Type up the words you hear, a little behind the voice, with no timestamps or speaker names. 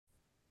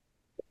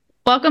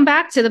Welcome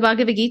back to the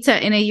Bhagavad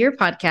Gita in a Year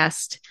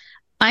podcast.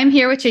 I'm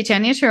here with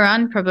Chaitanya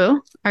Charan Prabhu,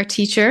 our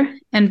teacher,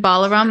 and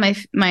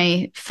Balaram,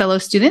 my fellow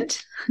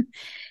student.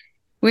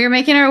 We are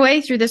making our way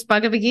through this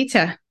Bhagavad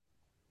Gita.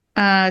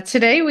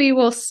 Today we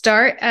will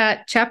start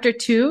at chapter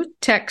 2,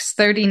 text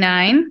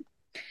 39,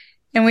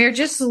 and we are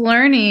just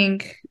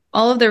learning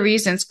all of the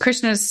reasons.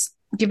 Krishna's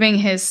giving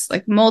his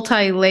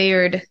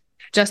multi-layered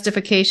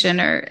justification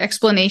or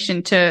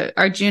explanation to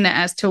Arjuna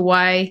as to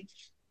why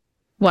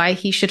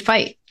he should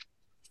fight.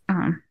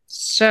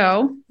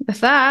 So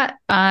with that,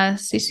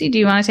 Cece, do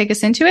you want to take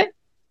us into it?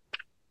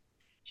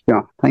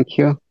 Yeah, thank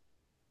you.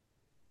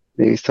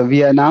 So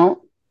we are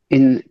now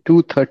in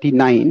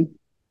 239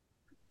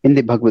 in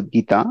the Bhagavad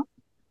Gita,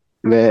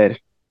 where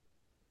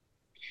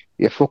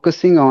we are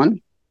focusing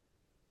on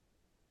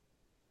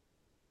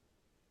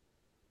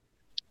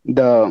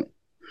the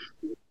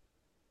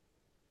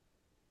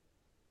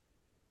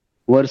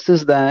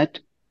verses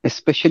that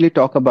especially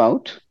talk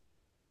about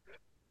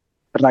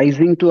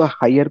rising to a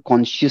higher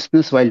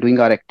consciousness while doing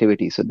our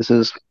activity. So this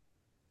is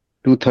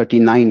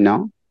 239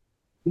 now.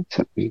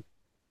 Sorry.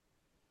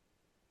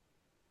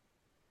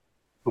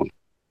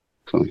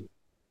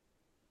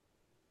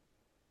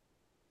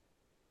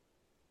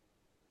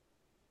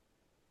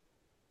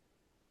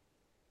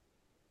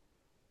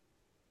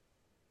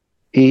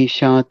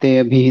 एषा ते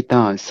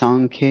अभिहिता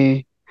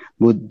सांख्ये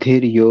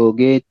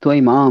बुद्धिर्योगे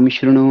त्वयिमां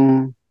शृणु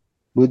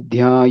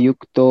बुद्ध्या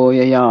युक्तो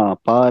यया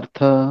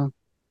पार्थ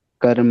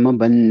कर्म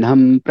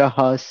बन्धं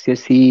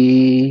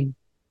प्रहास्यसि.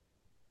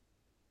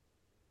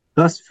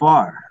 Thus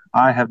far,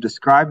 I have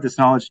described this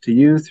knowledge to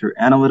you through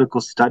analytical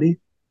study.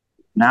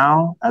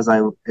 Now, as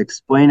I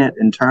explain it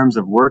in terms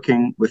of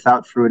working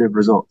without fruitive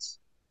results.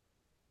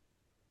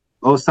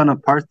 O son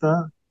of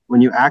Partha,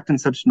 when you act in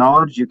such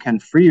knowledge, you can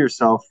free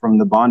yourself from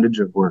the bondage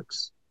of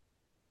works.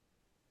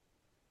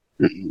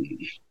 So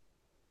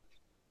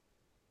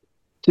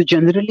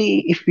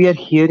generally, if we are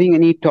hearing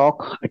any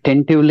talk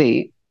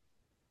attentively,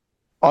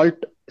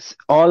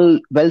 all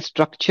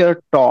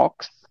well-structured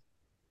talks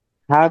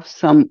have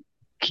some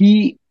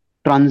key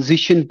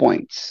transition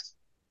points.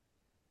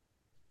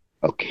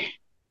 Okay.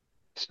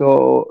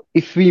 So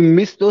if we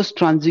miss those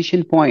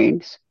transition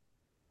points,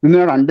 we may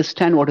not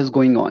understand what is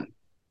going on.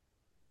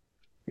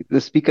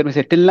 The speaker will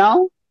say, till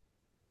now,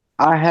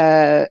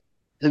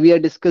 we are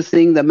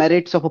discussing the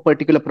merits of a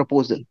particular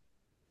proposal.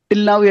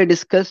 Till now, we have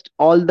discussed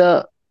all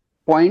the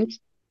points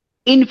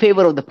in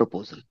favor of the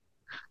proposal.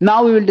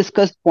 Now we will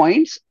discuss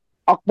points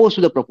opposed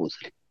to the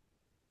proposal.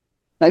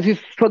 Now,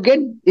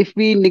 if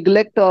we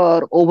neglect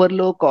or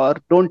overlook or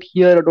don't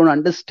hear or don't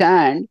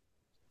understand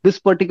this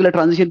particular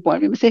transition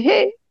point, we may say,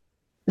 hey,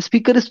 the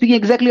speaker is speaking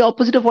exactly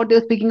opposite of what they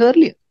were speaking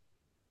earlier.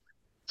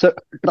 So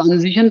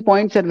transition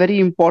points are very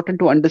important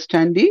to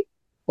understand the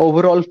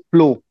overall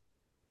flow.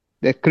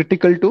 They're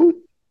critical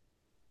to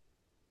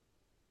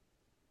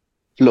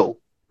flow.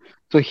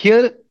 So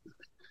here,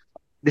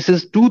 this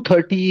is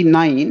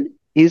 239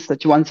 is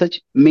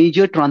such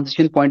major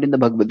transition point in the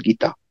Bhagavad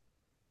Gita.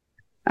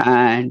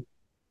 And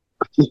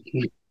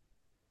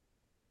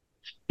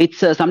it's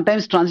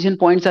sometimes transition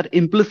points are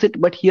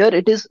implicit, but here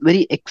it is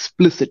very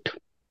explicit.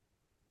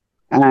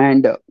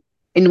 And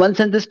in one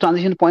sense, this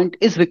transition point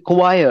is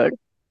required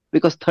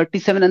because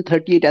 37 and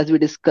 38, as we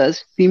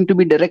discussed, seem to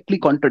be directly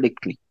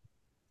contradictory.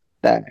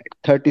 That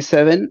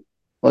 37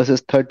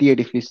 versus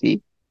 38, if you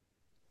see,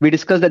 we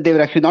discussed that they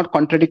were actually not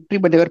contradictory,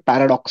 but they were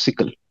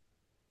paradoxical.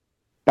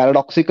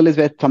 Paradoxical is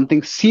where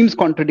something seems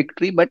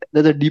contradictory, but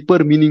there's a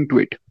deeper meaning to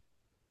it.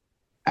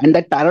 And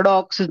that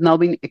paradox is now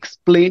being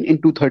explained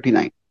in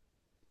 239.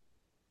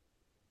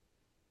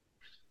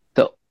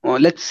 So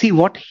let's see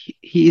what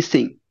he is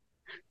saying.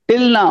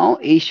 Till now,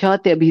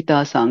 Esha te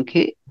abhita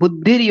sankhe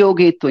buddhir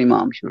yoge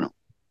tvimam shruno.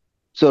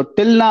 So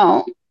till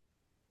now,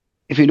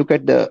 if you look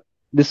at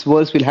this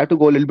verse, we'll have to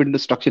go a little bit into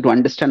structure to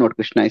understand what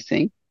Krishna is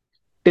saying.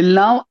 Till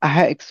now, I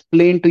have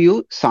explained to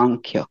you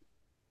Sankhya.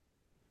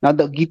 Now,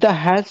 the Gita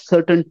has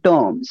certain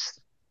terms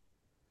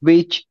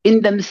which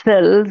in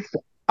themselves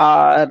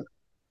are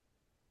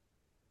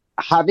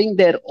having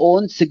their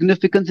own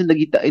significance in the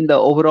Gita, in the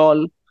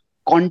overall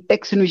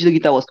context in which the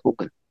Gita was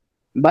spoken.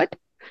 But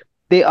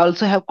they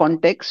also have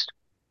context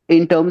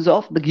in terms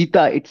of the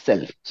Gita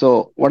itself.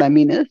 So what I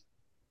mean is,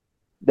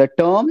 the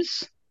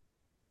terms,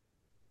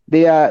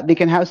 they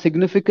can have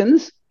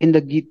significance in the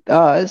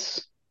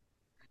Gita's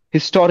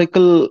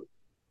historical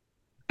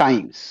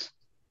times.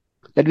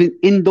 That means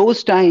in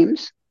those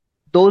times,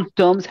 those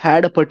terms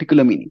had a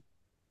particular meaning.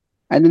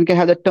 And then you can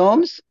have the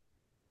terms,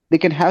 they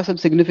can have some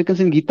significance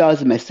in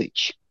Gita's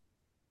message.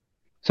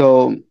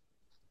 So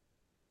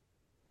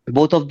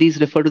both of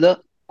these refer to the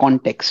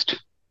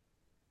context.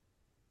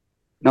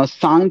 Now,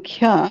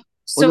 Sankhya.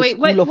 So wait,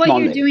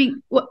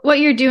 what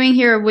you're doing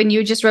here when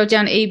you just wrote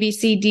down A, B,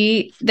 C,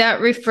 D, that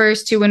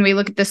refers to when we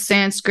look at the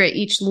Sanskrit,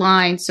 each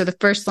line. So the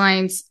first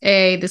line's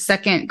A, the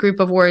second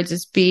group of words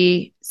is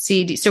B,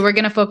 C, D. So we're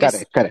going to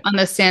focus Correct. on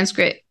the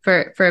Sanskrit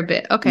for a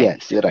bit. Okay.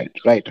 Yes, you're right.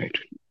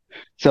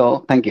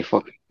 So thank you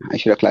I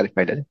should have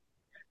clarified it.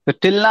 So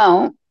till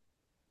now,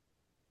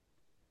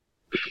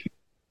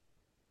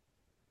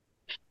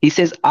 He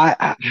says,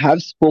 I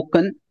have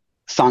spoken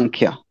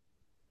Sankhya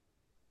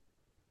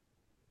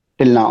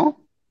till now.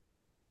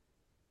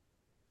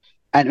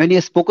 And when he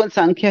has spoken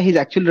Sankhya, he's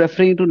actually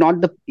referring to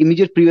not the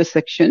immediate previous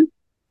section,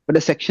 but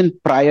the section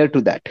prior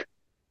to that.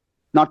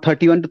 Not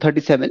 31 to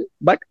 37,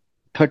 but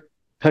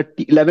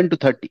 11 to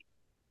 30.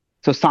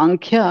 So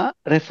Sankhya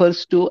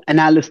refers to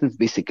analysis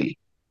basically.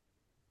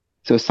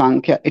 So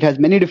Sankhya, it has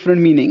many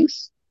different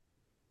meanings.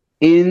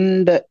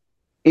 In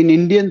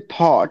Indian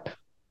thought,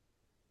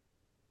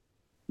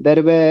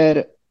 there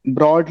were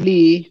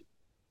broadly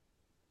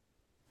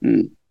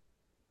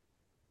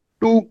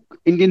two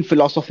Indian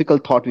philosophical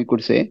thought, we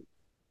could say.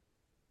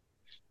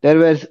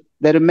 There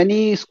are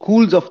many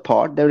schools of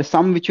thought. There were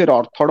some which were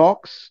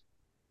orthodox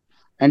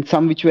and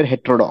some which were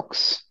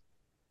heterodox.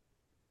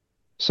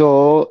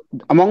 So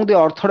among the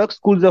orthodox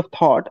schools of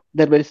thought,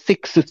 there were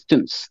 6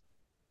 systems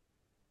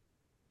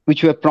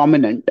which were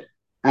prominent.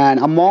 And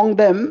among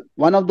them,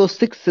 one of those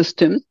 6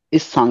 systems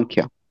is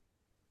Sankhya.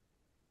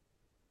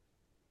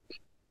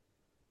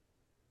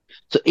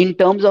 So in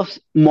terms of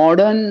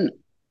modern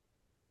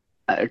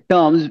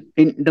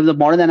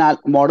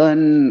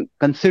modern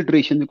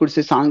consideration, we could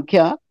say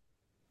Sankhya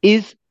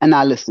is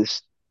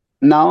analysis.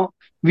 Now,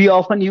 we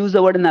often use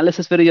the word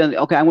analysis very generally.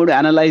 Okay, I'm going to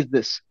analyze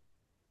this.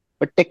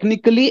 But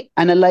technically,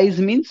 analyze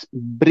means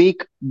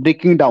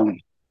breaking down.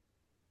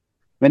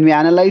 When we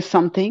analyze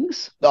some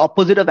things, the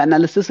opposite of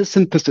analysis is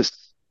synthesis.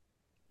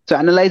 So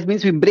analyze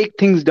means we break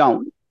things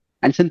down,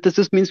 and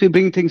synthesis means we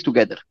bring things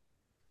together.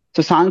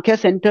 So Sankhya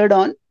centered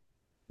on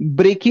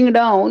breaking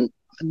down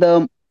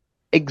the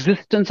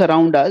existence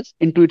around us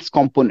into its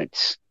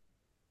components.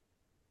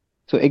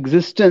 So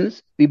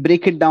existence, we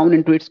break it down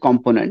into its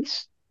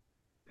components,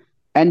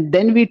 and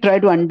then we try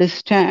to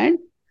understand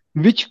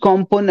which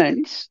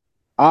components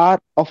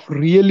are of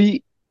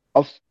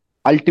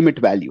ultimate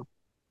value.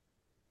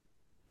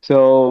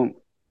 So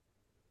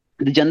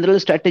the general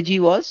strategy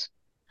was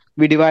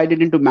we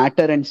divided into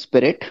matter and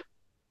spirit.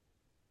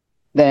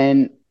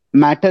 Then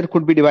matter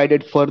could be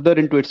divided further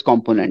into its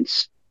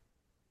components.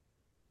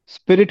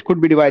 Spirit could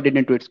be divided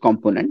into its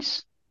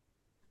components.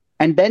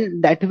 And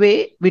then that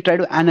way we try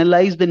to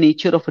analyze the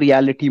nature of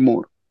reality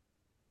more.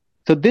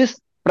 So this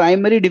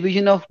primary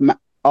division of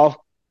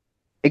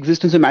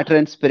existence of matter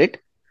and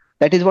spirit,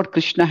 that is what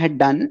Krishna had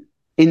done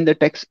in the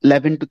text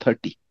 11 to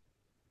 30.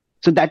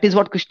 So that is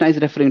what Krishna is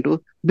referring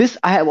to. This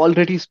I have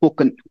already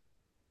spoken.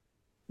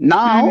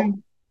 Now,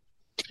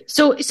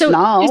 so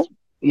now,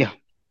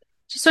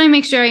 just so I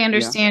make sure I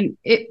understand,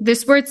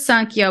 this word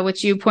Sankhya,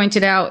 which you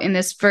pointed out in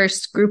this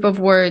first group of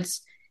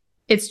words,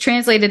 it's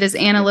translated as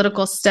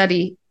analytical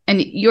study.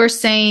 And you're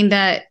saying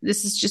that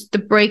this is just the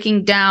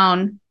breaking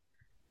down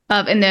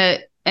of, and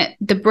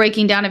the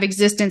breaking down of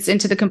existence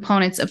into the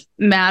components of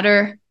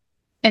matter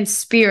and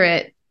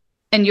spirit.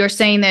 And you're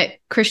saying that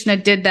Krishna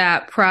did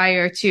that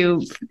prior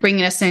to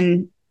bringing us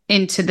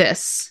into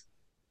this,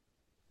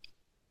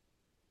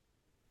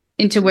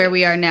 into where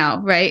we are now,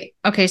 right?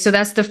 Okay, so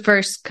that's the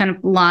first kind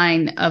of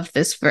line of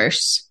this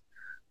verse.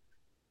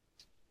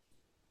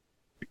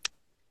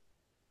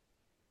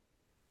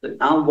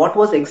 Now, what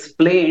was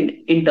explained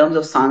in terms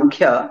of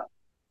Sankhya,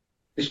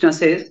 Krishna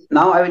says,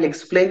 now I will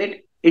explain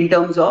it in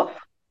terms of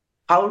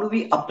how do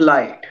we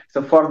apply it.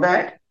 So for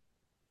that,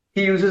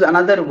 he uses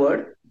another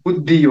word,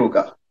 Buddhi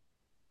Yoga.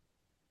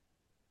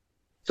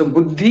 So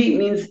Buddhi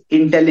means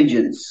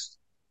intelligence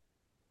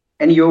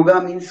and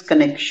Yoga means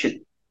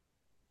connection,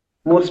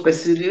 more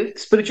specifically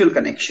spiritual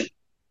connection.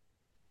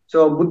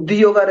 So Buddhi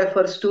Yoga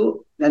refers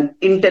to an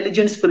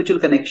intelligent spiritual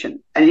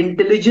connection, and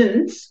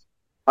intelligence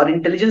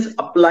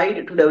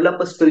applied to develop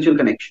a spiritual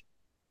connection.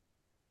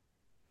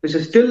 So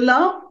still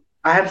now,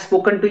 I have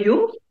spoken to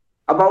you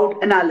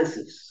about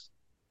analysis.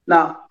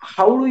 Now,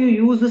 how do you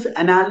use this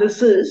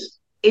analysis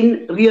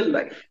in real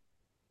life?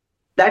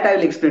 That I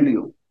will explain to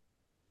you.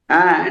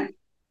 And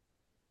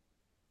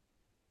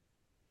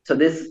so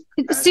this...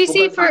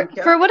 CC,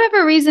 for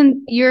whatever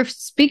reason, your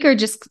speaker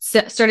just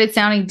started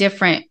sounding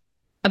different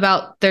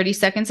about 30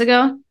 seconds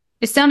ago.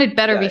 It sounded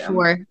better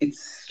before.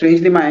 It's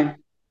strangely my...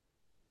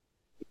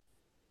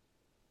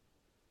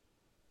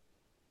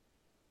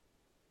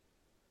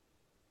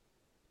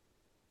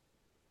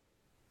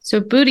 So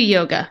Buddhi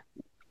Yoga.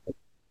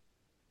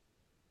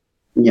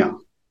 Yeah.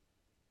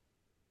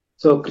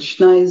 So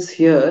Krishna is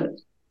here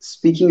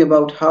speaking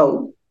about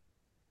how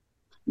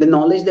the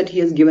knowledge that he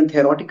has given,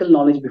 theoretical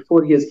knowledge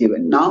before he has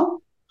given,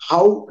 now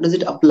how does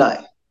it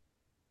apply?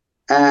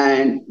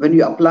 And when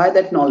you apply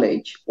that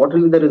knowledge, what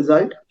will be the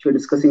result which we're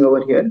discussing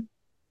over here?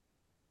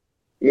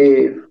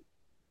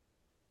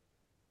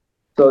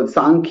 So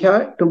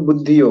Sankhya to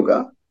Buddhi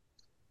Yoga,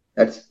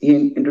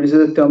 he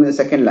introduces the term in the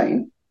second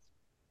line.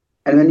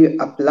 And when you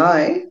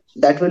apply,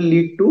 that will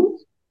lead to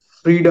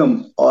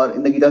freedom, or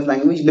in the Gita's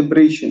language,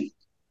 liberation.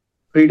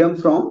 Freedom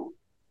from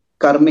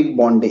karmic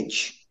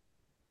bondage.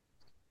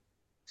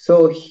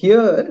 So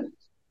here,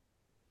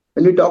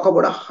 when we talk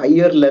about a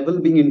higher level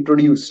being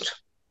introduced,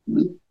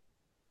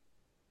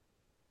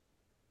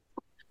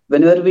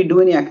 whenever we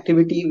do any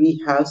activity,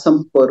 we have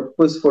some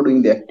purpose for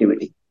doing the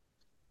activity.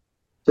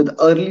 So the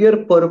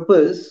earlier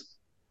purpose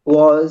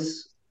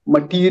was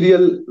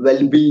material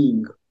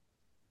well-being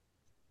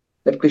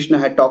that Krishna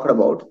had talked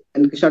about.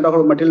 And Krishna talked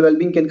about material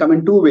well-being can come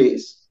in two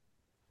ways.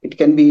 It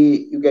can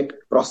be you get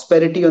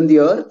prosperity on the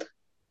earth,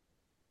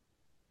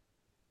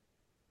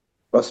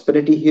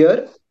 prosperity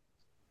here,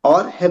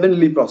 or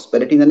heavenly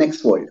prosperity in the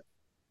next world.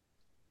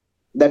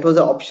 That was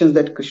the options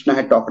that Krishna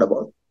had talked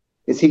about.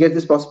 Is he gets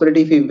this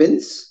prosperity if he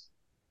wins,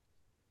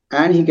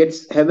 and he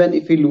gets heaven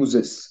if he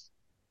loses.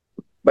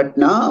 But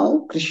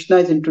now Krishna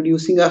is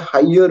introducing a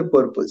higher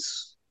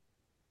purpose.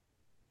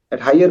 That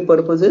higher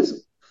purpose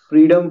is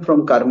freedom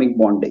from karmic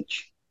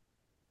bondage.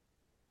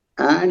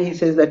 And he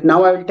says that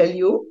now I will tell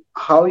you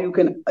how you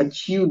can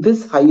achieve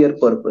this higher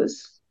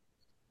purpose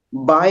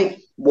by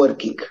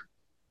working.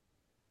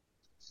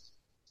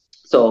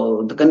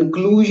 So the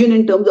conclusion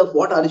in terms of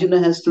what Arjuna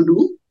has to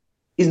do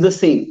is the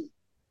same.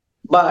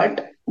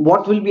 But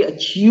what will be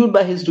achieved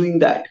by his doing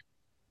that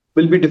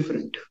will be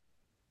different.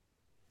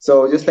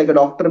 So just like a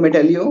doctor may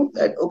tell you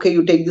that, okay,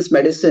 you take this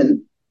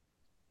medicine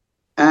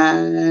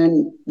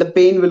and the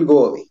pain will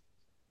go away.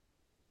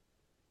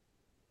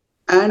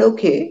 And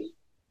okay,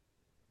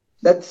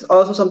 that's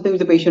also something which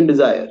the patient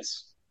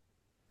desires.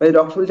 But the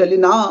doctor will tell you,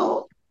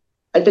 now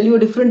I'll tell you a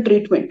different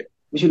treatment,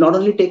 which will not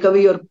only take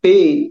away your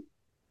pain,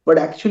 but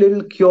actually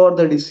will cure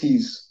the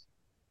disease.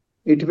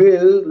 It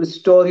will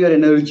restore your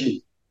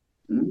energy.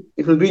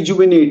 It will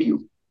rejuvenate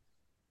you.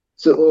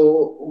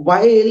 So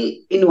while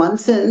in one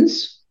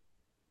sense,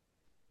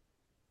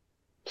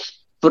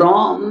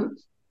 from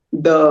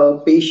the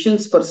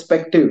patient's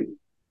perspective,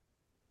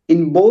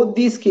 in both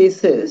these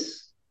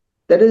cases,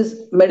 there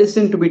is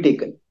medicine to be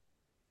taken.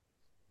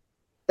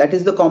 That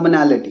is the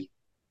commonality.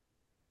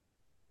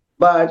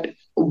 But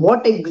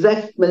what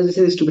exact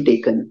medicine is to be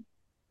taken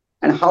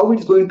and how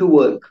it's going to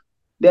work,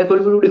 they are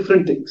going to do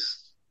different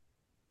things.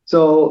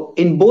 So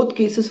in both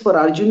cases for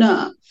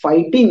Arjuna,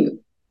 fighting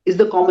is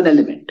the common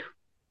element.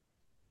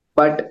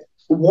 But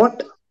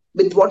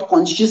with what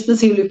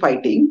consciousness he will be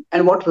fighting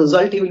and what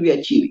result he will be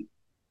achieving,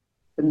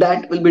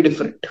 that will be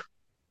different.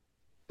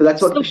 So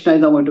that's what Krishna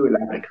is now going to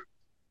elaborate.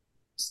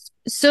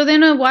 So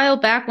then a while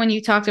back when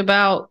you talked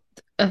about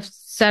a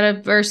set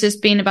of verses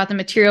being about the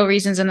material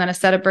reasons and then a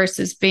set of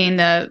verses being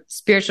the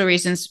spiritual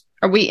reasons,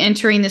 are we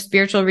entering the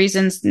spiritual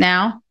reasons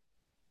now?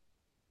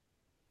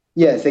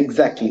 Yes,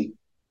 exactly.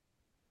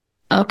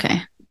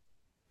 Okay.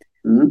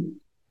 Mm-hmm.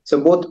 So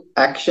both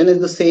action is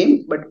the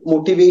same, but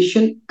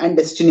motivation and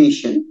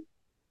destination,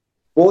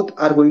 both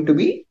are going to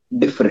be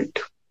different.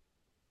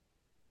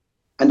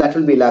 And that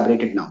will be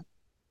elaborated now.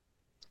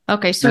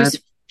 Okay, so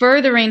he's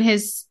furthering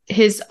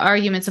his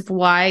arguments of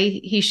why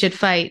he should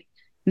fight.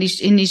 And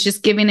he's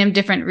just giving him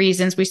different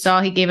reasons. We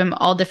saw he gave him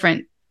all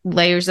different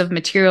layers of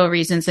material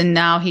reasons, and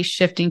now he's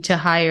shifting to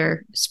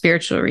higher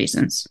spiritual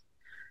reasons.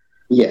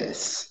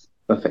 Yes,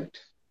 perfect.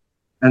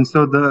 And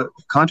so the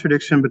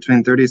contradiction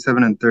between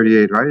 37 and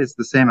 38, right? It's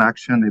the same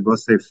action. They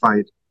both say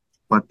fight,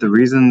 but the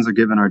reasons are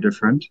given are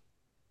different.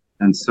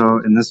 And so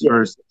in this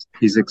verse,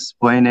 he's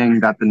explaining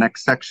that the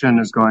next section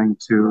is going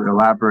to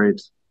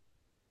elaborate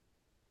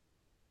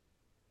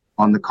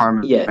on the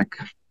karmic. He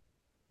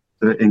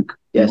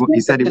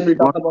said he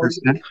talk about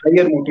the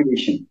higher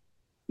motivation.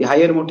 The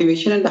higher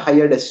motivation and the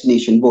higher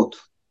destination, both.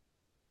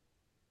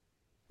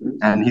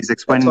 And he's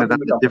explaining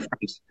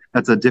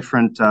that's a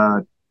different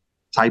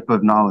type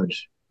of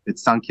knowledge.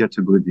 It's Sankhya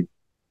to Buddhi.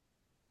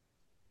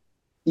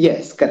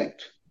 Yes,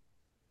 correct.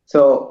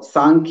 So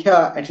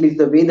Sankhya, at least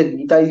the way that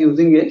Gita is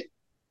using it,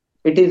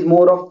 it is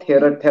more of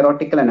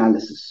theoretical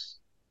analysis.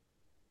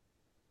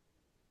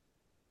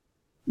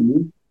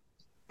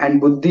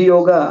 And Buddhi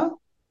Yoga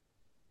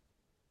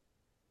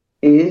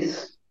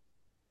is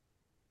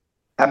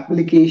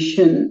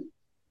application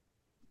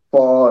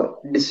for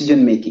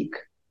decision making.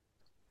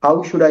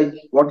 What should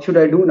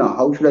I do now?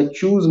 How should I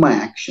choose my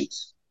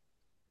actions?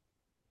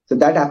 So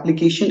that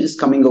application is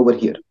coming over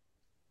here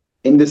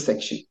in this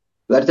section.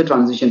 That's the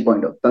transition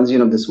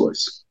of this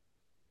verse.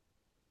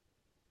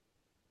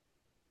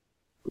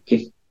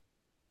 Okay.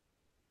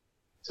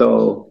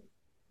 So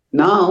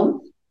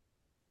now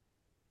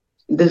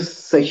this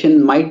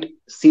session might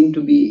seem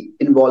to be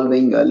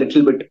involving a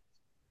little bit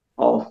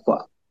of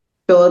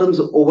terms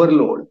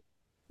overload,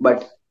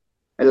 but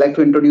I'd like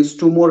to introduce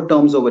two more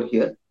terms over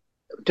here.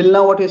 Till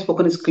now, what we have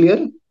spoken is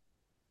clear.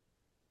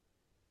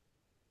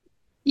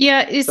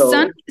 Yeah, is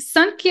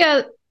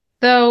Sankhya,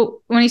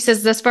 though, when he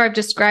says, thus far I've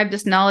described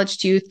this knowledge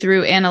to you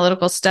through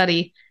analytical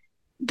study,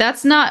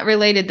 that's not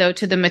related, though,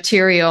 to the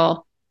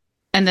material,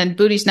 and then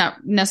Buddhi's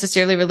not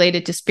necessarily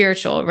related to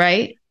spiritual,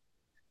 right?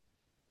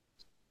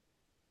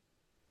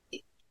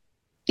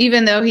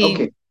 Even though he...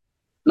 Okay.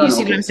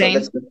 See what I'm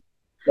saying? So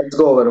let's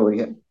go over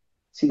here.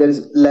 See, there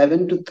is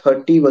 11 to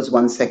 30 was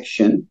one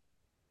section.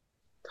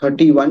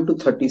 31 to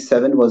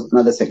 37 was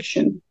another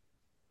section.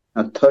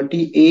 Now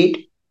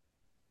 38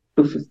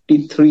 to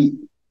 53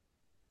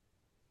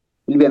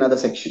 will be another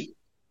section.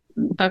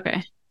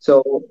 Okay.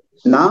 So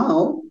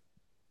now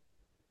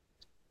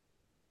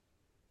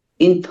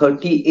in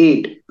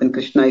 38, when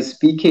Krishna is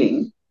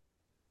speaking,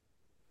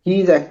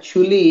 he is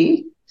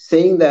actually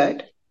saying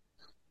that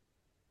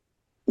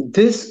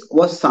this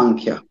was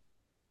Sankhya,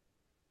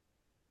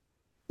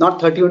 not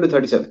 31 to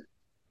 37.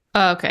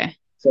 Oh, okay.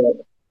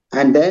 So,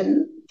 and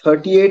then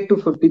 38 to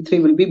 53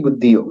 will be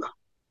Buddhi Yoga.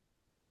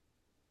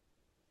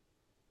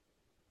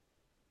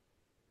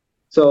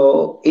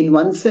 So, in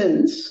one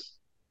sense,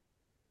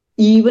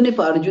 even if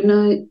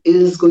Arjuna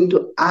is going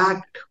to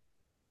act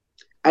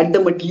at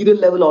the material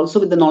level also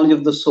with the knowledge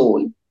of the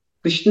soul,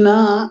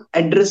 Krishna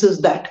addresses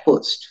that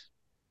first.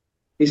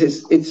 He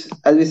says, it's,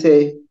 as we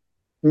say,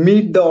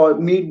 meet the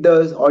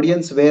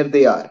audience where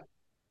they are.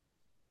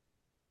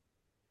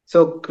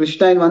 So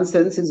Krishna, in one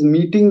sense, is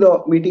meeting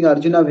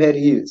Arjuna where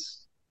he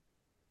is.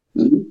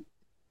 Mhm.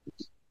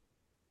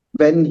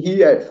 When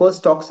he at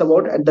first talks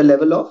about at the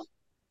level of,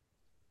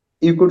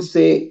 you could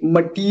say,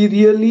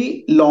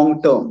 materially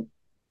long term.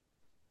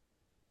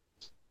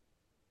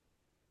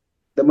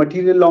 The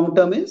material long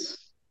term is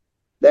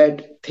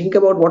that think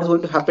about what is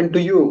going to happen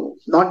to you,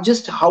 not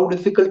just how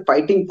difficult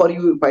fighting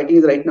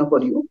is right now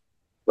for you,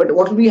 but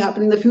what will be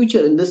happening in the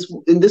future, in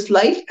this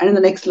life and in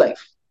the next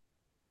life.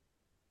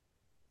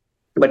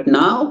 But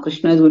now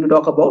Krishna is going to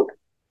talk about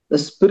the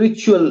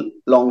spiritual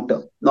long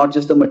term, not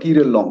just the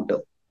material long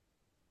term.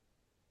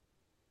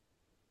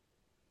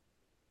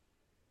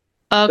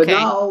 Okay. So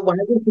now,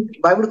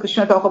 why would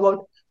Krishna talk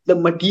about the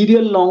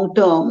material long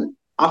term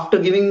after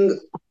giving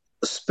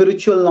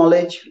spiritual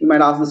knowledge? You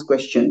might ask this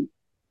question.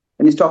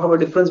 When he's talking about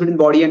difference between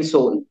body and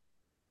soul.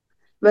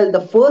 Well,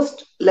 the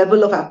first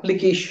level of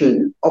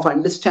application of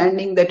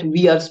understanding that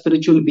we are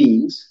spiritual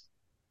beings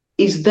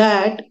is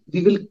that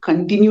we will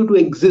continue to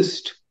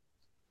exist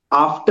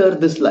after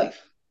this life.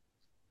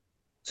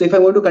 So if I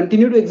want to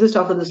continue to exist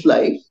after this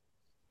life,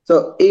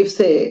 so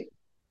if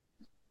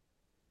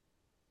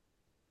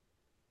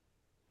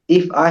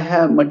I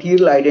have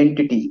material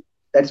identity,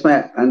 that's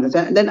my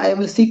understanding, then I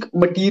will seek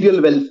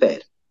material welfare.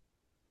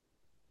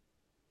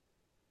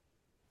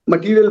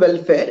 Material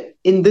welfare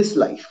in this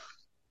life.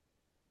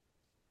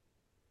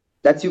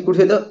 That's, you could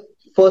say, the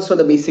first or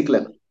the basic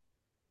level.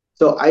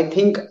 So I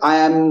think I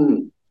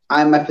am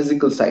my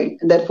physical side,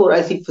 and therefore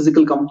I seek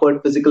physical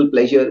comfort, physical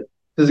pleasure,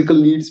 physical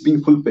needs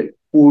being fulfilled,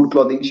 food,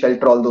 clothing,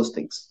 shelter, all those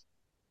things.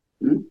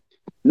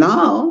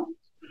 Now,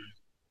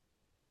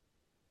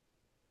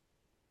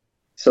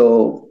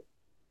 so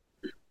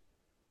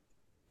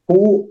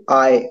who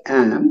I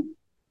am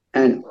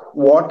and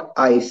what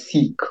I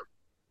seek.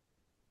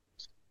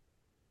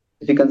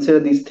 If you consider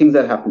these things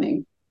are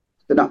happening,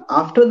 so now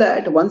after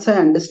that, once I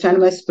understand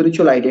my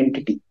spiritual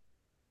identity,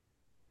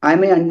 I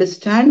may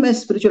understand my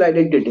spiritual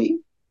identity,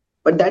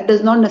 but that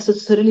does not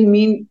necessarily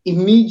mean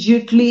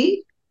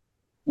immediately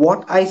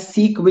what I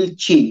seek will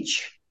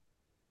change.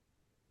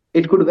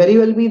 It could very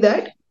well be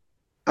that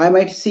I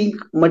might seek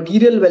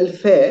material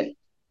welfare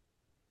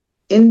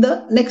in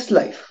the next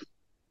life.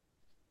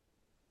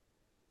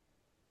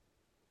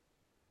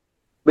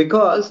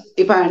 Because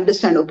if I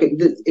understand, okay,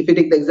 if you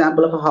take the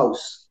example of a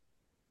house,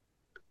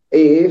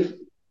 if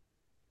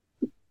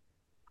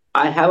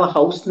I have a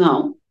house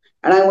now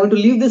and I want to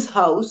leave this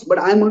house, but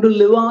I'm going to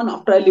live on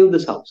after I leave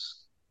this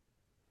house,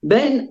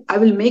 then I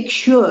will make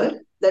sure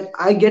that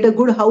I get a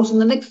good house in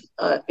the next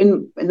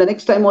in the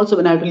next time also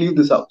when I have to leave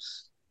this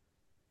house.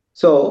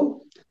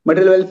 So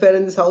material welfare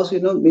in this house,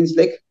 means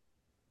like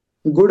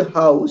good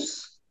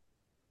house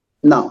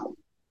now.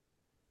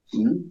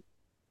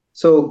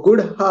 So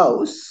good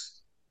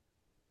house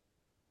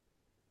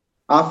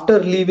after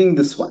leaving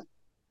this one.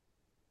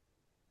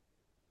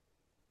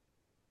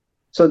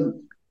 So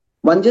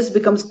one just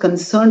becomes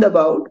concerned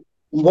about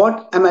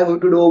what am I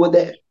going to do over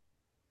there.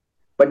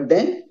 But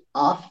then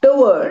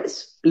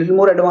afterwards, a little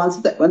more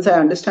advanced, once I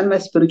understand my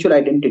spiritual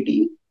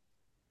identity,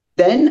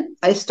 then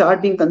I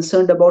start being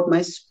concerned about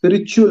my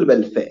spiritual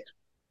welfare.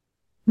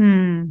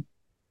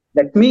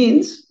 That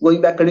means,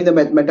 going back to the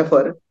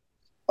metaphor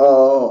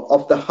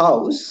of the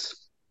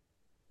house,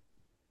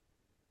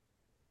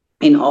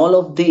 in all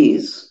of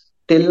these,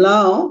 till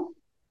now,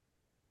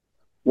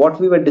 what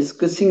we were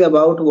discussing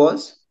about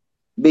was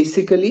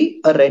basically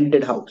a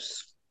rented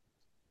house.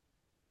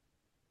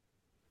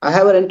 I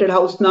have a rented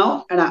house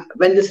now, and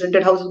when this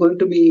rented house is going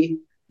to be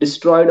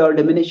destroyed or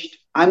diminished,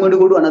 I'm going to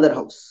go to another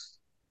house.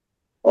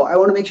 Or I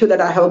want to make sure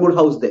that I have a good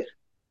house there.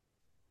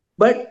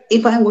 But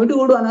if I'm going to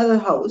go to another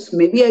house,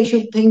 maybe I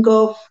should think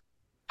of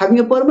having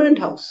a permanent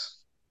house.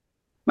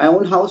 My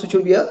own house, which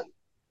will be a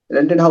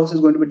rented house,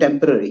 is going to be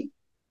temporary.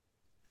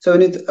 So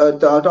when you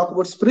talk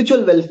about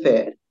spiritual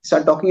welfare,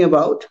 start talking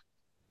about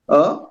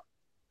a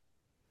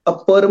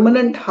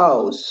permanent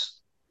house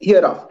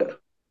hereafter.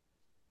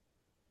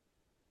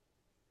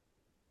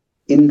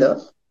 In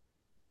the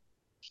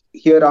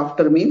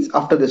hereafter means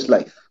after this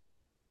life.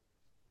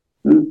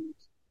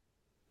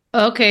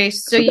 Okay,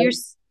 so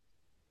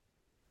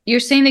you're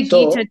saying that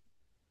Gita,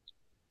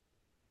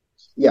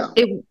 yeah,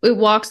 it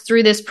walks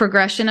through this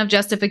progression of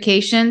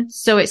justification.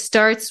 So it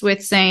starts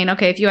with saying,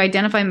 okay, if you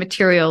identify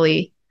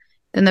materially,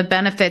 then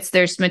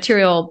there's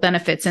material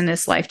benefits in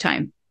this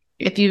lifetime.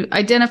 If you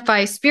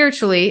identify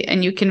spiritually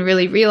and you can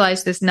really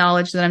realize this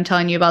knowledge that I'm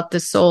telling you about the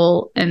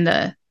soul and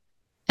the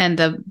and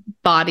the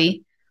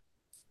body.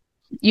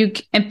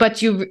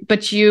 But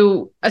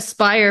you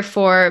aspire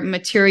for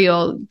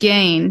material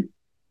gain.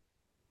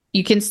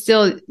 You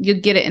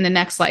get it in the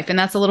next life, and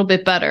that's a little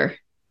bit better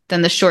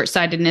than the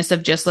short-sightedness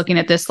of just looking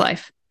at this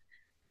life.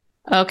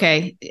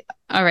 Okay.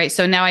 All right.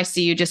 So now I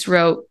see you just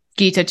wrote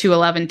Gita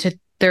 2:11 to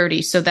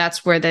 30. So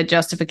that's where the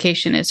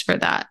justification is for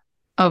that.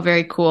 Oh,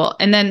 very cool.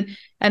 And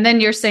then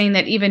you're saying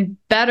that even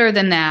better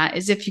than that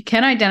is if you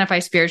can identify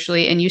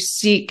spiritually and you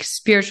seek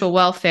spiritual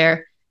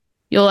welfare,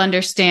 you'll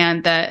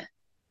understand that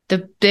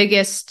the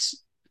biggest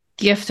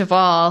gift of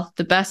all,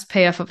 the best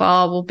payoff of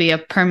all, will be a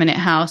permanent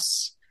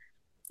house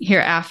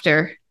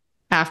hereafter,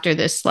 after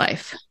this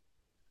life.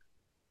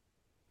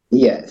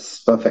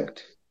 Yes,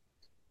 perfect.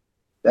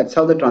 That's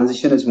how the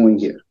transition is moving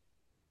here.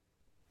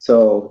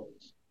 So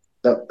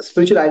the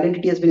spiritual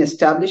identity has been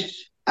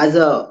established as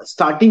a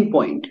starting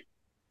point,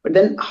 but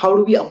then how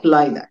do we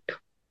apply that?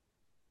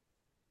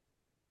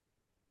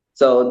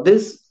 So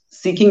this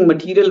seeking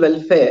material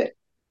welfare,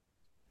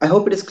 I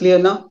hope it is clear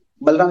now.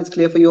 Balram, it's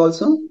clear for you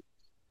also?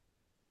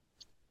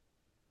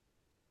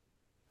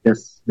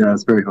 Yes, yeah,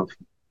 that's very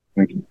helpful.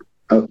 Thank you.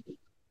 Okay.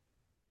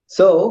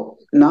 So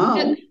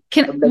now,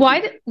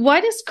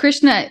 why does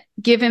Krishna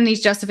give him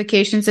these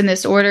justifications in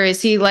this order?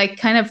 Is he like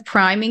kind of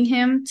priming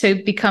him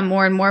to become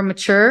more and more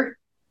mature?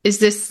 Is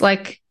this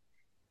like?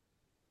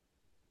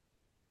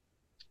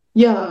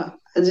 Yeah,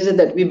 as I said,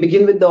 that we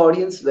begin with the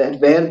audience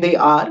where they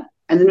are,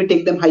 and then we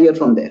take them higher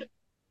from there.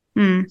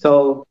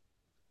 So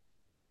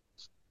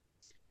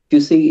you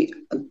see,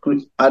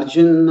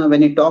 Arjun,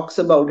 when he talks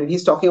about it,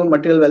 he's talking about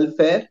material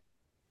welfare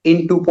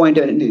in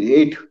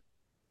 2.8.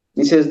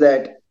 He says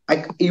that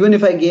even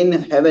if I gain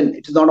heaven,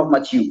 it is not of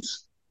much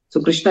use.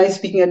 So Krishna is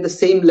speaking at the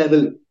same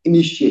level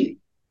initially,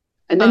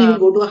 and then he will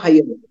go to a higher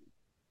level.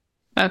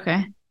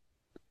 Okay.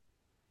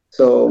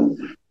 So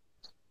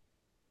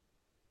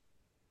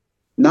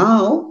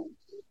now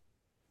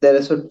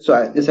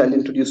I'll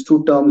introduce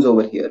two terms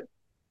over here.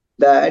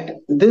 That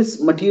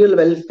this material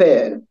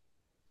welfare,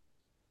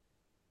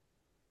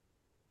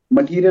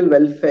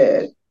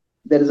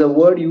 there is a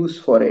word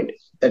used for it,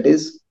 that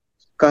is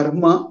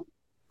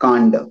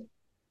Karma-Kanda.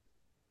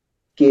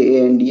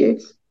 Kanda,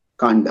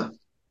 Kanda.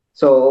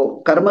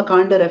 So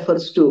Karma-Kanda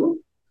refers to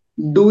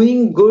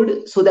doing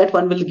good so that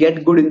one will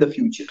get good in the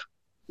future.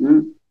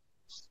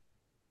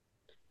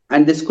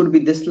 And this could be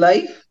this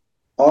life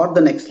or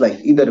the next life,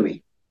 either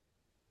way.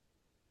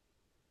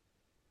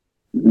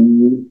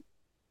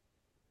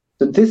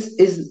 So this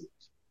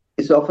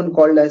is often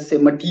called as, say,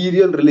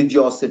 material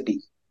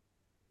religiosity,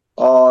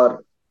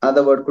 or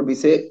another word could be,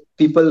 say,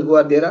 people who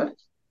are they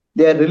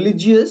are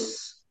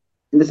religious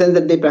in the sense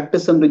that they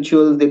practice some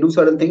rituals, they do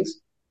certain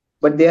things,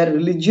 but they are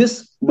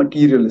religious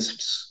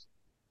materialists.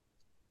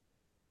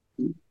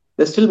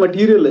 They're still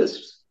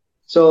materialists.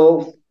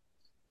 So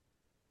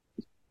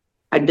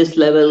at this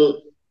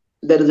level,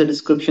 there is a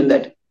description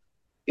that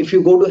if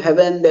you go to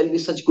heaven, there'll be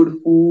such good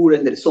food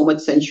and there's so much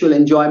sensual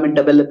enjoyment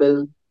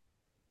available.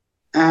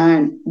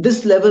 And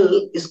this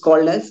level is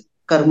called as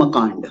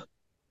Karma-Kanda.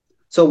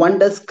 So one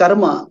does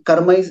karma.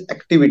 Karma is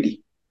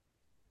activity.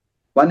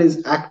 One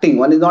is acting,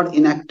 one is not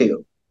inactive.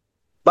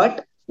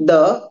 But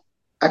the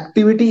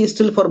activity is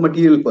still for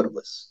material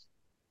purpose.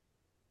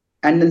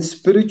 And then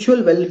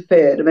spiritual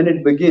welfare, when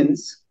it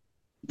begins,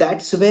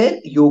 that's where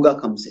yoga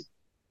comes in.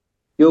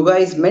 Yoga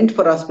is meant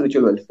for our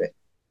spiritual welfare.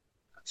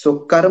 So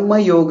karma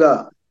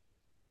yoga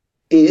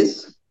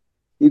is,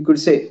 you could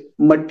say,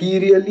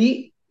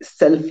 materially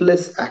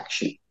selfless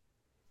action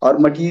or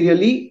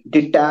materially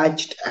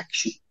detached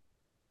action.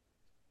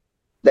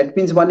 That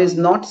means one is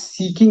not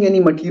seeking any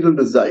material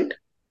result.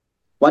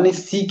 One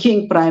is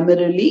seeking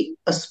primarily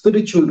a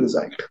spiritual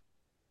result.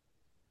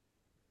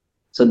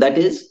 So that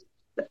is,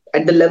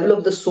 at the level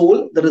of the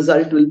soul, the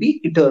result will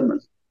be eternal.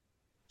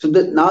 So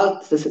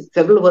now,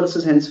 several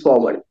verses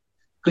henceforward,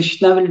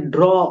 Krishna will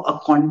draw a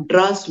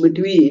contrast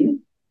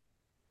between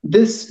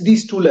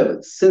these two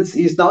levels. Since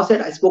he's now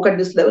said, I spoke at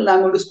this level, I'm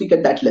going to speak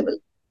at that level.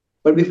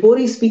 But before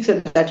he speaks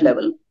at that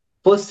level,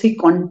 first he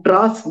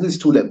contrasts these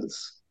two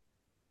levels.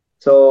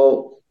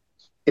 So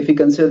if we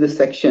consider this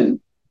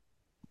section,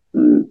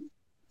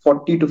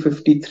 40 to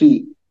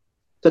 53,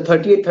 so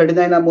 38,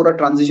 39 are more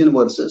transition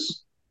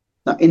verses.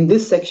 Now in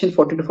this section,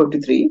 40 to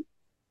 43,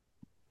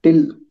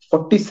 till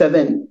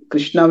 47,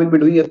 Krishna will be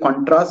doing a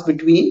contrast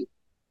between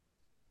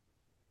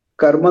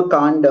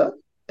Karma-Kanda,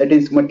 that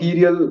is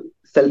material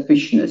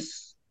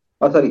selfishness,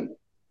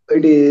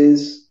 it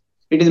is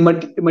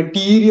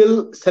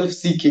material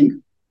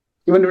self-seeking,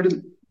 even if it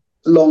is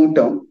long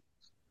term,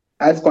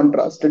 as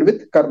contrasted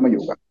with Karma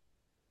Yoga.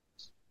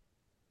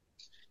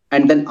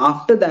 And then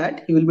after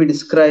that, he will be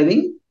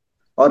describing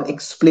or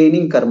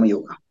explaining Karma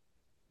Yoga.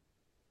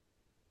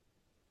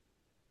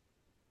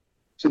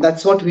 So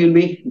that's what we will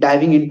be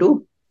diving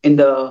into in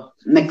the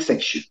next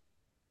section.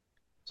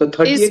 So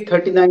 38,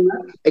 39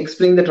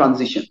 explain the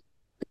transition.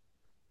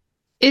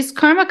 Is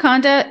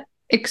Karma-Kanda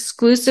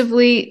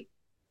exclusively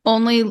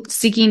only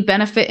seeking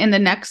benefit in the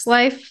next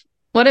life?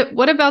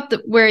 What about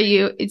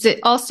is it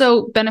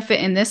also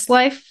benefit in this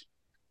life?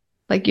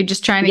 Like you're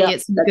just trying to Yeah,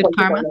 get some good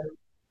karma?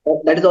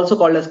 that is also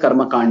called as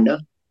Karma-Kanda.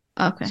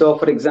 Okay. So,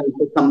 for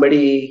example,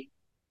 somebody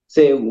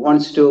say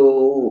wants to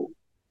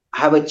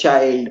have a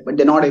child, but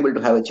they're not able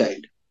to have a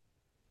child,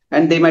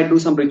 and they might do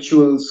some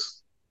rituals.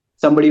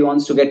 Somebody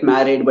wants to get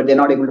married, but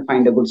they're not able to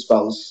find a good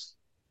spouse.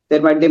 They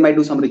might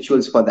do some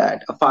rituals for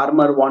that. A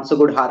farmer wants a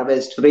good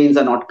harvest, rains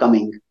are not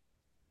coming,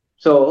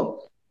 so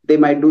they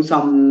might do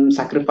some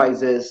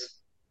sacrifices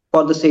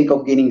for the sake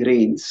of getting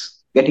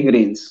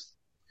rains.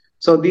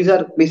 So these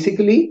are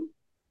basically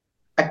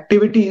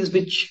activities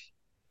which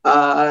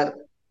are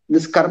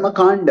this karma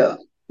kanda.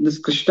 This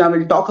Krishna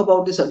will talk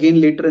about this again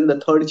later in the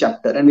third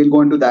chapter, and we'll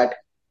go into that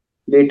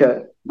later.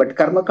 But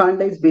karma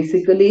kanda is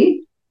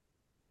basically,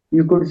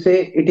 you could say,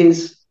 it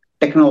is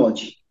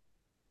technology.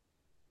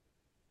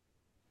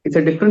 It's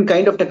a different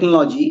kind of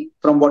technology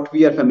from what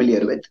we are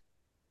familiar with.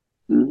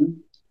 Mhm.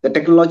 The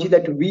technology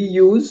that we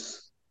use,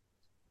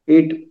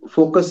 it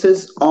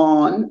focuses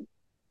on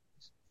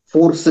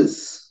forces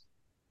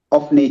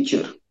of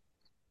nature.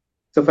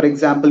 So, for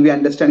example, we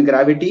understand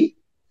gravity,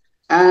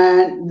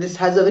 and this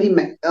has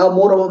a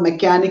more of a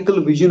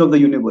mechanical vision of the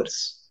universe.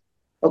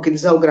 Okay,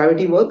 this is how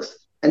gravity works,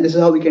 and this is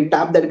how we can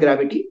tap that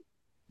gravity.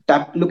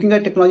 Looking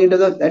at technology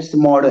that's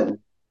modern,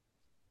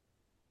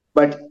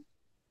 but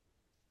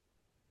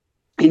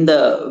in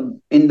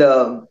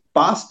the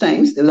past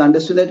times, it was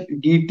understood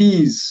that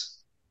deities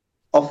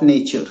of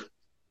nature.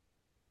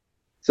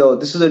 So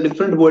this is a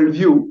different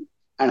worldview,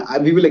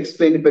 and we will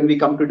explain it when we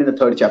come to it in the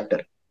third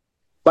chapter.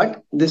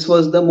 But this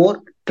was the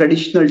more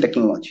traditional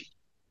technology.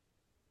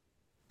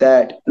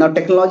 That now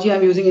technology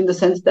I'm using in the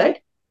sense that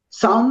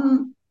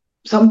some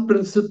some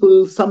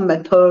principles, some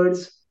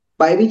methods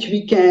by which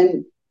we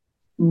can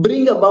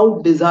bring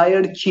about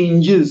desired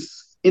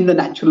changes in the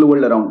natural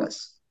world around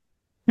us.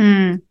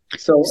 Hmm.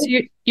 So So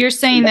you're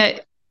saying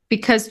that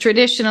because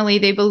traditionally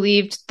they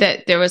believed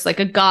that there was like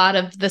a god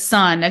of the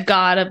sun, a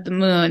god of the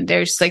moon,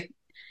 there's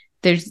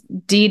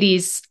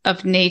deities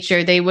of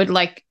nature, they would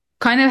like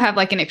kind of have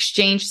like an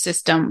exchange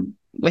system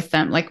with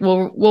them. Like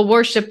we'll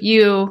worship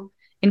you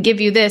and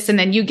give you this, and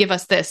then you give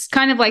us this.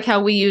 Kind of like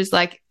how we use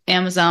like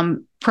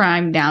Amazon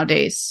Prime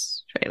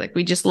nowadays, right? Like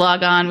we just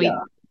log on, we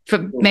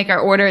make our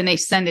order, and they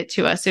send it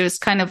to us. It was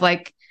kind of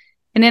like,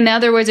 and in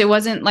other words, it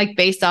wasn't like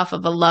based off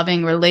of a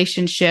loving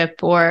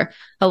relationship or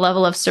a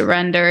level of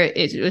surrender.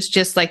 It was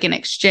just like an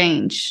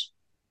exchange.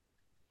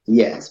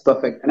 yes,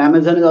 perfect. And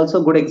Amazon is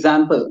also a good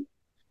example,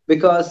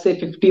 because say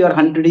 50 or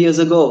 100 years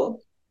ago,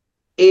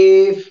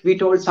 if we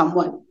told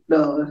someone,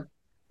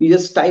 you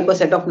just type a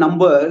set of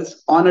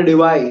numbers on a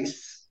device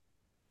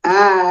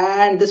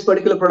and this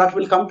particular product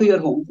will come to your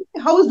home,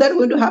 how is that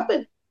going to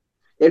happen?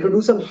 You have to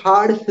do some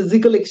hard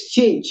physical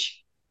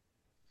exchange.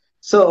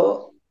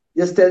 So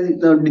just as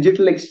the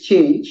digital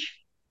exchange,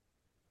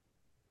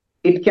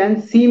 it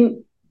can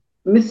seem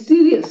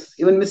mysterious,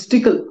 even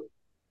mystical,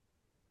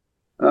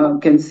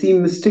 can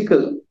seem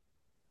mystical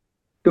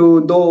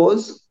to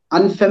those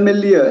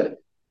unfamiliar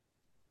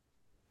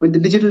with the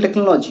digital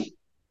technology.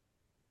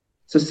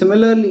 So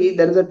similarly,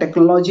 there is a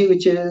technology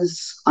which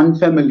is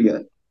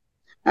unfamiliar,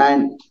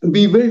 and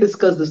we will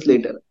discuss this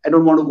later. I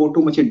don't want to go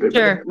too much into it, but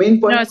Sure. the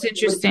main point. No, it's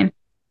interesting.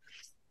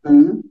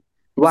 Mhm. It's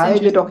Why we're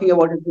interesting. talking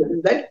about it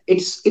is that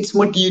it's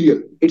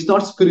material, it's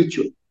not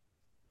spiritual.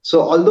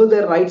 So although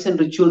there are rites and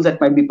rituals that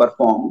might be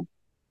performed,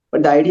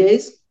 but the idea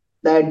is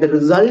that the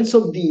results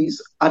of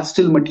these are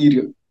still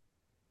material,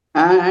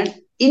 and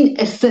in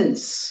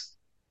essence,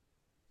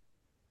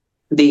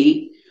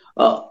 the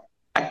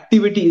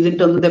activities in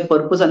terms of their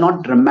purpose are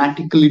not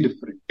dramatically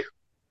different.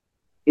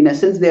 In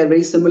essence, they are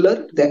very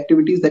similar to the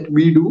activities that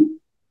we do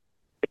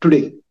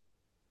today.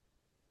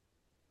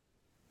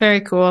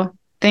 Very cool.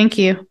 Thank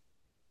you.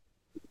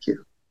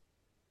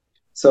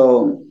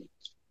 So,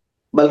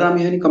 Balram,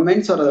 you have any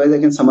comments, or otherwise I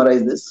can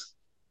summarize this?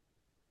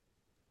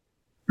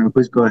 No,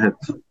 please go ahead.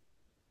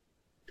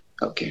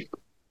 Okay.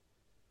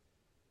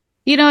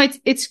 You know,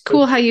 it's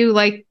cool how you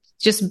like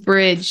just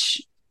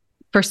bridge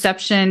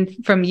perception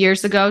from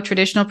years ago,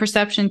 traditional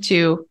perception,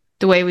 to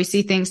the way we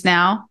see things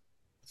now.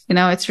 You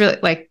know, it's really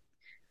like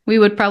we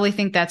would probably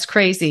think that's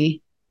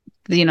crazy,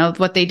 you know,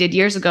 what they did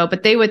years ago,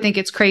 but they would think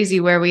it's crazy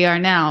where we are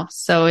now.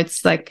 So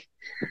it's like,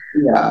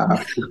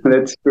 Yeah,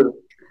 that's true.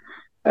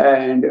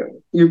 And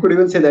you could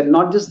even say that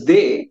not just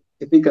they,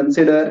 if we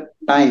consider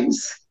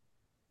times,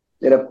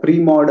 there are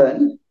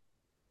pre-modern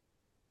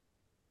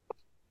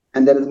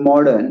and there is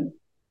modern,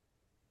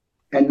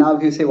 and now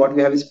if you say what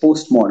we have is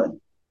post-modern.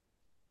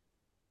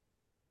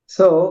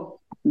 So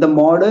the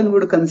modern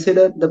would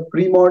consider the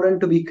pre-modern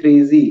to be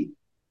crazy,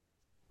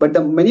 but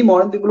the many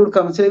modern people would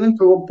consider even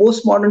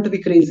post-modern to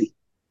be crazy.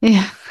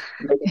 yeah,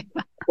 Like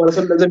a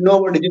person doesn't know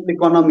about digital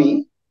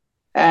economy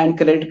and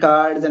credit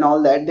cards and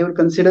all that, they would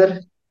consider,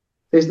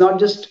 it's not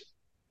just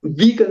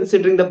we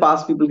considering the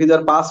past people, because there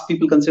are past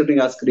people considering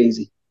us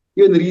crazy.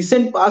 Even the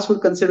recent past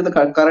would consider the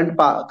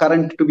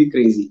current to be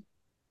crazy.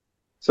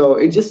 So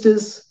it just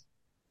is.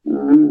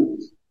 Um,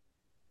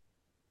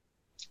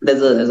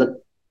 there's a there's a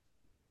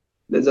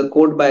there's a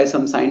quote by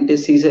some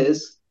scientist. He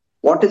says,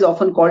 "What is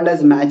often called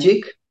as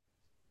magic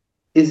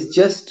is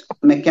just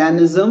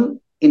mechanism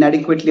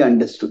inadequately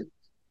understood.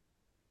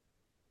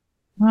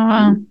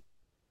 Wow.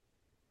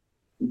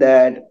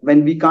 That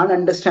when we can't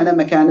understand a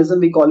mechanism,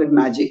 we call it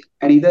magic,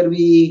 and either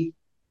we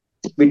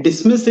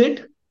dismiss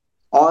it,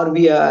 or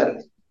we are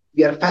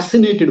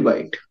fascinated by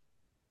it.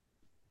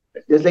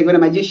 Just like when a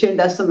magician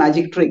does some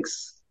magic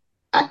tricks,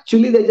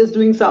 actually they're just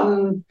doing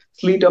some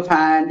sleight of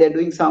hand, they're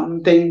doing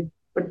something,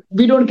 but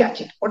we don't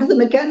catch it. What is the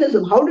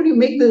mechanism? How did you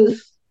make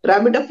this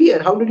rabbit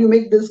appear? How did you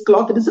make this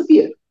cloth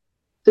disappear?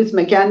 So it's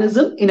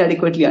mechanism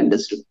inadequately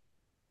understood.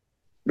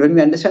 When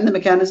we understand the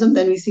mechanism,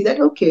 then we see that,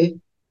 okay,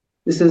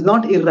 this is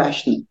not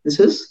irrational. This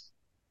is,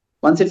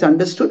 once it's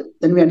understood,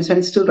 then we understand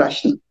it's still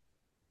rational.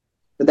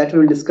 So that we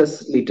will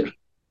discuss later.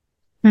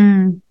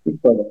 Thank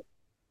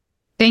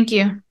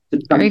you.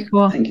 Very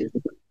cool. Thank you.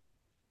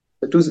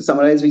 So to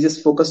summarize, we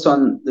just focused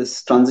on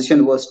this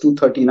transition verse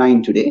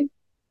 239 today.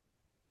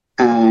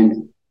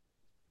 And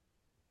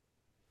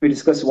we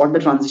discussed what the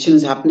transition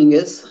is happening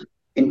is,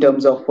 in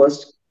terms of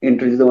first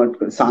introduce the word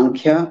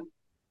Sankhya,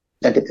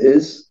 that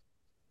is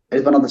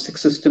one of the 6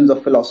 systems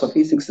of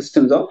philosophy, 6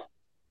 systems of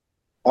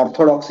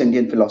orthodox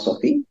Indian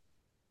philosophy,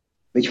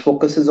 which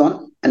focuses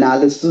on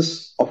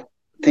analysis of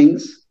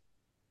things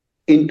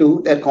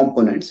into their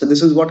components. So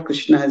this is what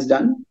Krishna has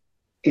done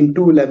in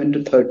 2:11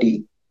 to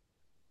 30.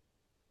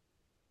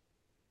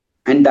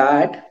 And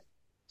that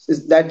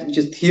is that which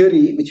is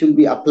theory which will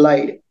be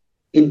applied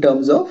in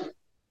terms of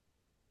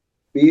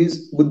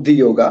is Buddhi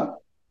Yoga.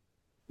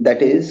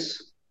 That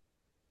is,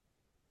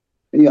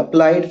 when you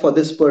apply it for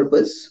this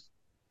purpose,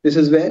 this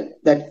is where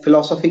that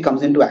philosophy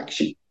comes into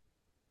action.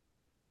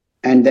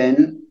 And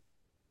then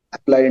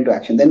applied into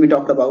action. Then we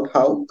talked about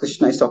how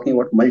Krishna is talking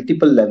about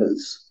multiple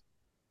levels.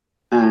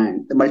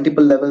 And the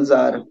multiple levels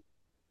are,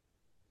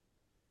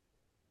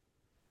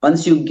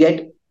 once you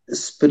get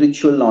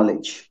spiritual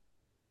knowledge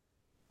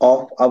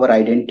of our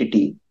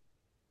identity,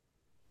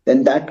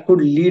 then that could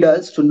lead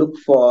us to look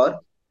for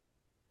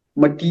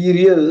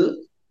material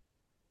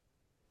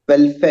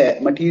welfare,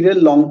 material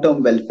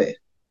long-term welfare.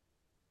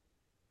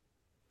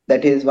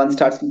 That is, one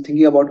starts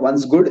thinking about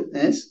one's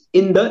goodness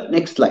in the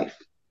next life.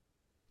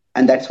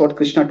 And that's what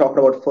Krishna talked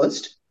about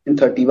first in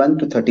 31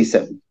 to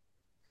 37.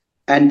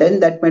 And then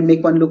that might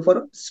make one look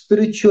for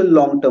spiritual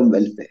long-term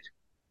welfare.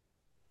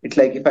 It's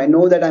like, if I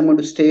know that I'm going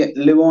to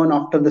live on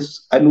after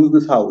this, I lose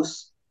this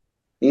house,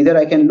 either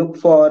I can look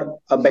for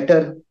a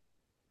better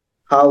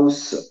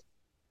house,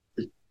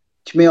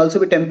 which may also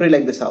be temporary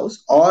like this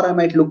house, or I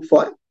might look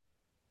for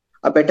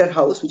a better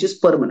house which is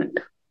permanent.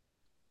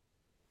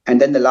 And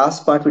then the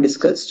last part we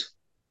discussed,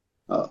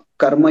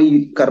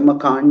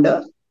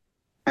 Karma-Kanda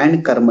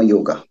and Karma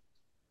Yoga.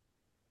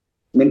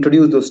 We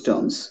introduced those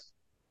terms.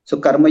 So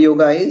Karma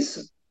Yoga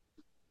is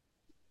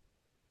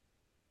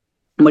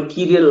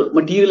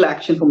material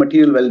action for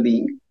material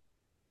well-being.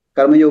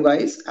 Karma Yoga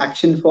is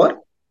action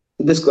for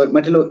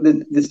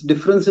this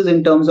differences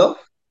in terms of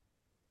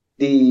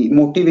the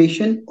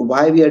motivation,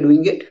 why we are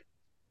doing it,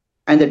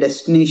 and the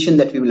destination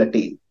that we will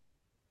attain.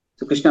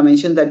 So Krishna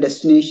mentioned that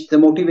destination, the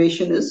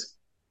motivation is,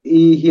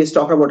 he has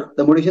talked about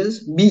the motivation is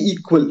be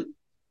equal.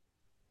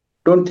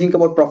 Don't think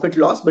about profit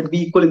loss, but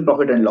be equal in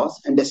profit and loss.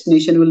 And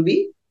destination will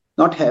be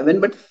not heaven,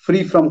 but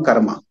free from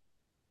karma.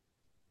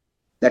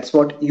 That's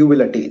what you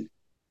will attain.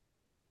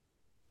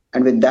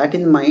 And with that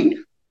in mind,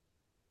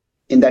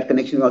 in that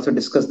connection, we also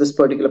discussed this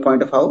particular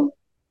point of how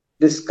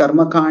this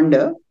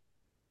Karma-Kanda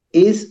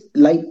is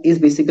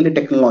basically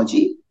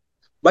technology,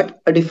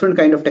 but a different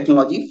kind of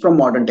technology from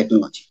modern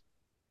technology.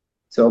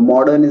 So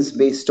modern is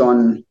based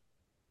on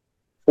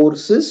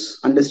forces,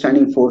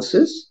 understanding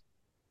forces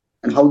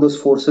and how those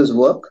forces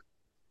work,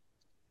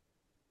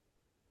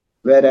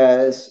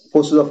 whereas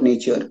forces of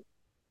nature,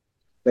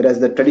 whereas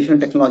the traditional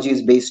technology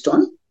is based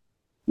on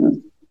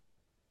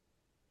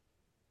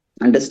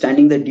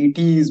understanding the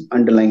deity's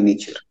underlying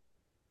nature.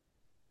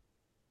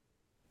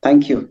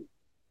 Thank you.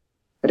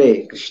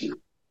 Hare Krishna.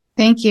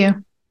 Thank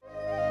you.